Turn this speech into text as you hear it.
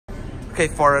Okay,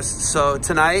 Forrest, so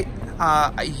tonight,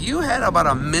 you had about a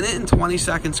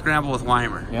 1:20 scramble with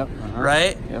Weimer. Yep.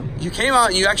 Right? Yep. You came out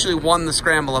and you actually won the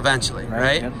scramble eventually,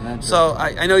 right? Yep, so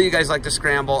I know you guys like to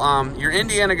scramble. You're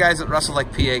Indiana guys that wrestle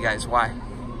like PA guys. Why?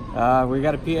 We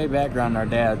got a PA background in our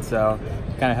dad, so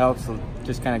it kind of helps with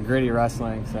just kind of gritty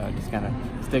wrestling. So just kind of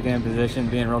sticking in position,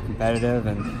 being real competitive,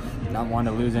 and not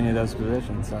wanting to lose any of those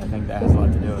positions. So I think that has a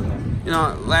lot to do with it. You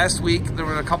know, last week there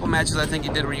were a couple matches I think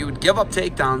you did where you would give up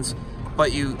takedowns,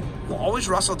 but you always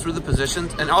wrestle through the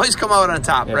positions and always come out on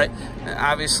top, right?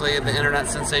 Obviously, the internet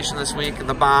sensation this week,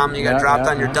 the bomb, you got dropped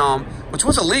on your dome, which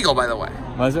was illegal, by the way.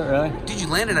 Was it really? Dude, you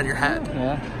landed on your head.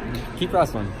 Yeah. Keep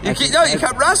wrestling. You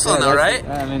kept wrestling though, right?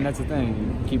 I mean, that's the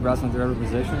thing. You keep wrestling through every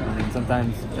position. I mean,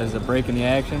 sometimes there's a break in the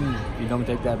action. If you don't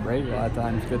take that break, a lot of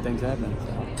times good things happen.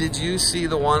 So. Did you see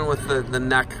the one with the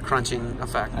neck crunching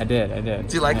effect? I did.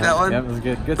 Do you like that one? Yeah, it was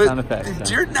good. Good sound effect. Did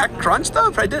your neck crunch though?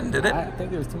 It probably didn't, did it? I think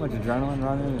there was too much adrenaline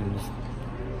running. And just...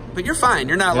 But you're fine.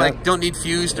 You're not like, don't need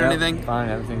fused or anything? Fine,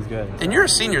 everything's good. And you're a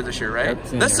senior this year, right? Yep,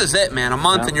 senior. This is it, man. A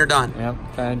month and you're done. Yep.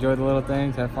 Try to enjoy the little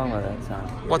things, have fun with it. So.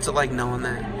 What's it like knowing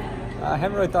that? I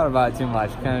haven't really thought about it too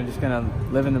much. Kind of just gonna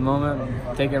live in the moment.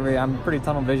 I'm a pretty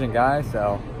tunnel vision guy,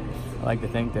 so I like to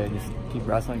think that just keep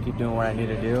wrestling, keep doing what I need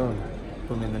to do, and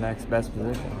put me in the next best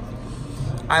position.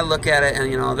 I look at it,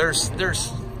 and you know, there's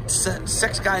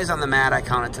 6 guys on the mat. I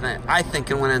counted tonight. I think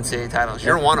can win NCAA titles.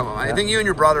 You're one of them. I think you and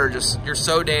your brother are you're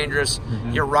so dangerous.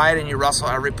 You're riding. You wrestle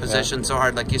every position so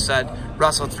hard, like you said.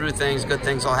 Wrestle through things. Good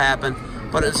things will happen.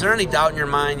 But is there any doubt in your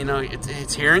mind? You know,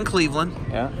 it's here in Cleveland.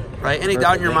 Yeah. Right? Any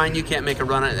doubt in your mind you can't make a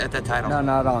run at that title? No,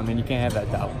 not at all. I mean, you can't have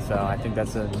that doubt. So I think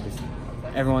that's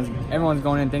everyone's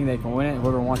going in thinking they can win it.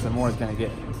 Whoever wants it more is going to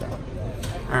get it. So.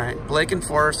 All right. Blake and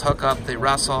Forrest hook up. They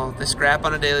wrestle. They scrap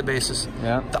on a daily basis.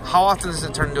 Yeah. How often does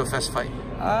it turn into a fist fight?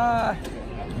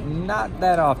 Not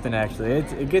that often actually.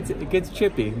 It gets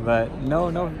chippy, but no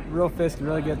real fists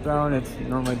really get thrown. It's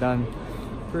normally done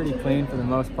pretty clean for the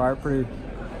most part.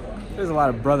 There's a lot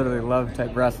of brotherly love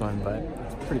type wrestling, but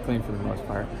it's pretty clean for the most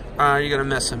part. You're gonna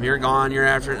miss him. You're gone. You're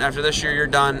after this year. You're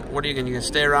done. What are you gonna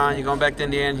stay around? You going back to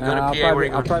Indiana? You going to PA? Where are you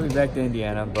going? I'll probably be back to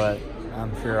Indiana, but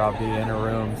I'm sure I'll be in a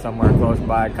room somewhere close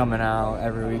by, coming out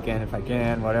every weekend if I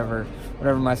can. Whatever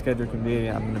my schedule can be,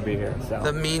 I'm gonna be here. So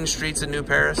the mean streets of New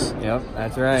Paris. Yep,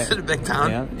 that's right. Is it a big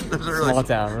town? Yep. It's a really small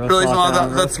town. Really small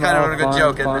town. That's kind of a good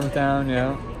joke, isn't farm it? Town,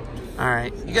 yeah. All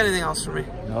right. You got anything else for me?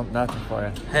 Nope, nothing for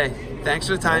you. Hey, thanks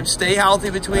for the time. Stay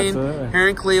healthy between here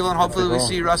and Cleveland. Hopefully we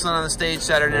see you wrestling on the stage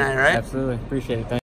Saturday night, all right? Absolutely. Appreciate it. Thanks.